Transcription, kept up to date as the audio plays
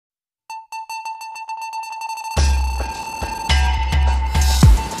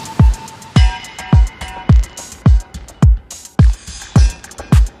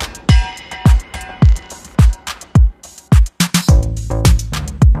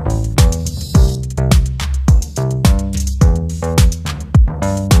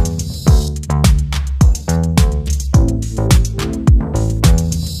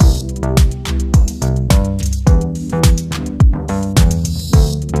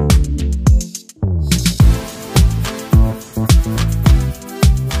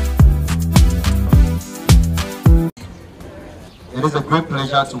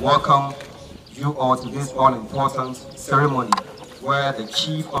pleasure to welcome you all to this all-important ceremony where the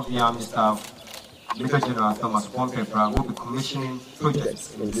Chief of the Army Staff, Major General Thomas Pompepra, will be commissioning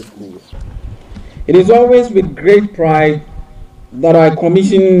projects in this school. It is always with great pride that I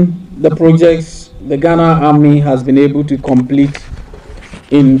commission the projects the Ghana Army has been able to complete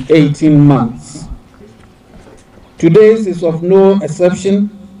in 18 months. Today's is of no exception,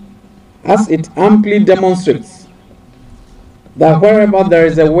 as it amply demonstrates that wherever there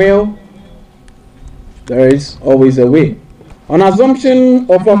is a will, there is always a way. On assumption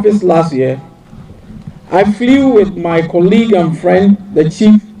of office last year, I flew with my colleague and friend, the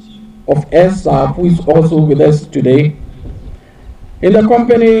Chief of Air Staff, who is also with us today, in the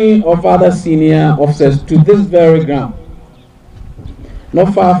company of other senior officers to this very ground,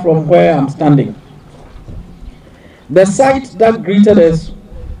 not far from where I'm standing. The sight that greeted us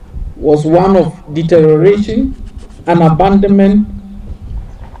was one of deterioration and abandonment,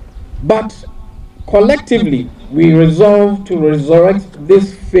 but collectively we resolved to resurrect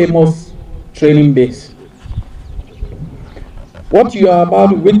this famous training base. What you are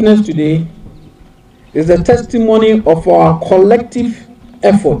about to witness today is a testimony of our collective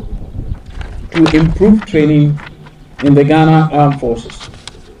effort to improve training in the Ghana Armed Forces.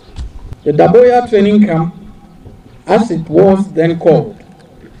 The Daboya training camp, as it was then called,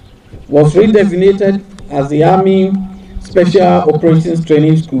 was redesignated as the Army Special Operations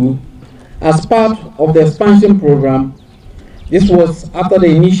Training School as part of the expansion program. This was after the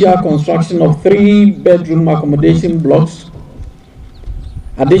initial construction of 3-bedroom accommodation blocks,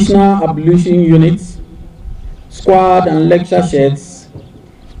 additional ablution units, squad and lecture sheds,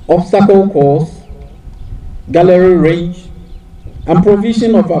 obstacle course, gallery range, and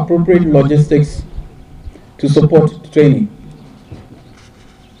provision of appropriate logistics to support training.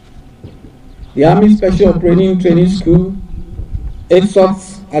 The Army Special Operating Training School,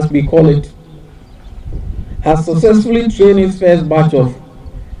 Asots as we call it, has successfully trained its first batch of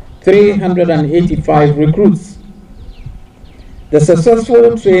 385 recruits. The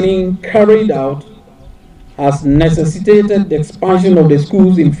successful training carried out has necessitated the expansion of the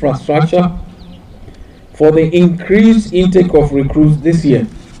school's infrastructure for the increased intake of recruits this year.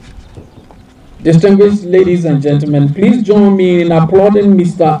 Distinguished ladies and gentlemen, please join me in applauding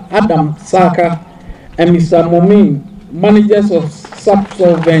Mr. Adam Saka and Mr. Momin, managers of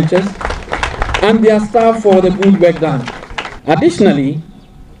Subsol Ventures, and their staff for the good work done. Additionally,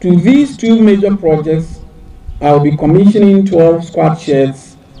 to these two major projects, I will be commissioning 12 squad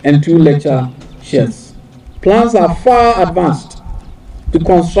sheds and 2 lecture sheds. Plans are far advanced to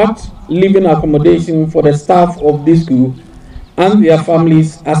construct living accommodation for the staff of this school and their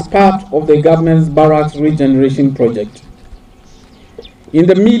families as part of the government's barracks regeneration project. In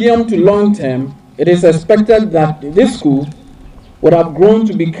the medium to long term, it is expected that this school would have grown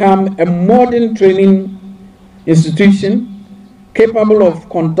to become a modern training institution capable of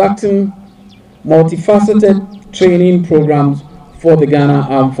conducting multifaceted training programs for the Ghana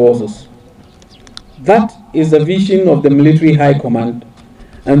Armed Forces. That is the vision of the Military High Command,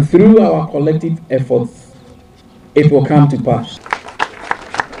 and through our collective efforts, it will come to pass.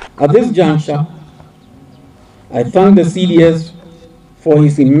 At this juncture, I thank the CDS for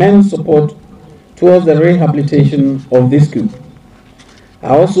his immense support towards the rehabilitation of this school.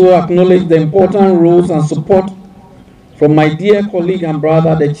 I also acknowledge the important roles and support from my dear colleague and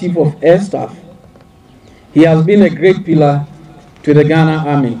brother, the Chief of Air Staff. He has been a great pillar to the Ghana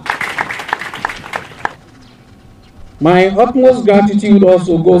Army. My utmost gratitude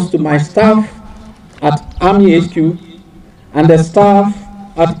also goes to my staff at Army HQ and the staff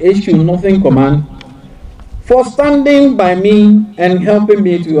at HQ Northern Command for standing by me and helping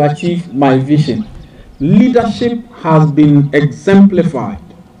me to achieve my vision. Leadership has been exemplified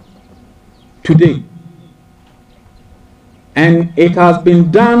today, and it has been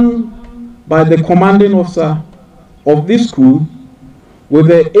done by the commanding officer of this school with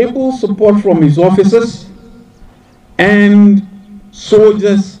the able support from his officers and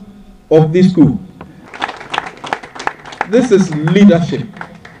soldiers of this school. This is leadership,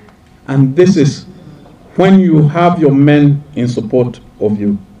 and this is when you have your men in support of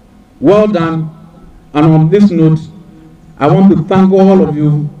you. Well done. And on this note, I want to thank all of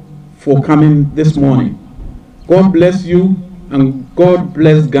you for coming this morning. God bless you, and God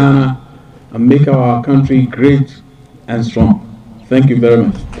bless Ghana, and make our country great and strong. Thank you very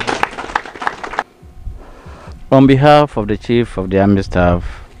much. On behalf of the Chief of the Army Staff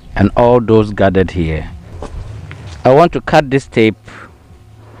and all those gathered here, I want to cut this tape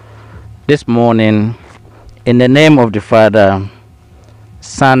this morning in the name of the Father,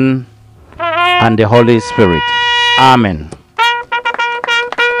 Son, and the Holy Spirit. Amen.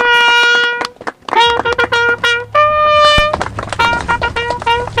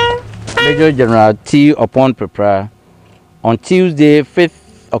 Major General T. Upon Prepra on Tuesday,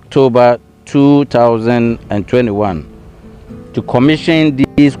 5th October 2021 to commission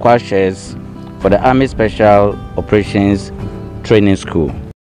these squashes for the Army Special Operations Training School.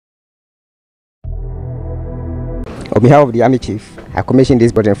 On behalf of the Army Chief, I commissioned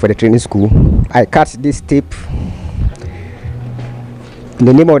this building for the training school. I cut this tape in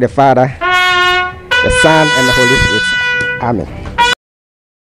the name of the Father, the Son, and the Holy Spirit. Amen.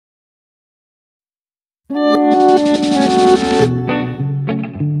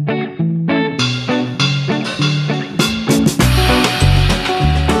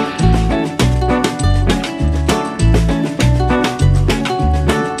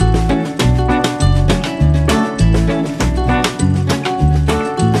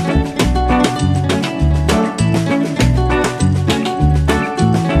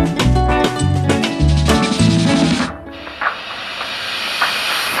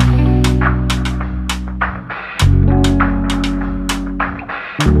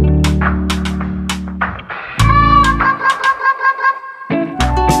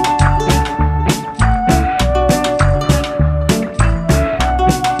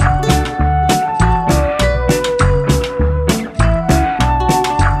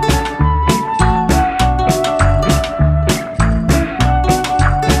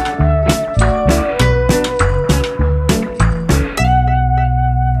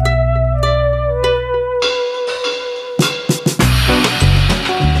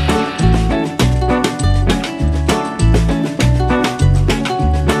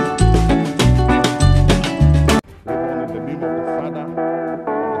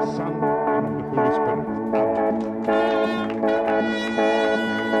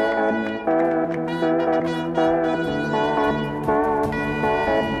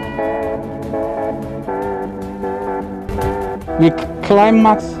 We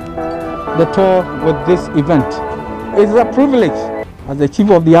climax the tour with this event. It's a privilege as the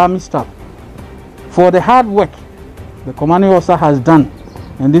Chief of the Army Staff for the hard work the commanding officer has done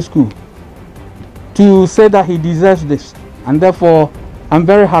in this school to say that he deserves this, and therefore I'm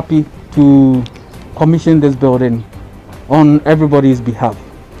very happy to commission this building on everybody's behalf.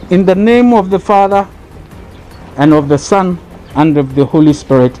 In the name of the Father and of the Son and of the Holy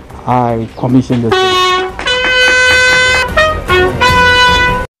Spirit, I commission this building.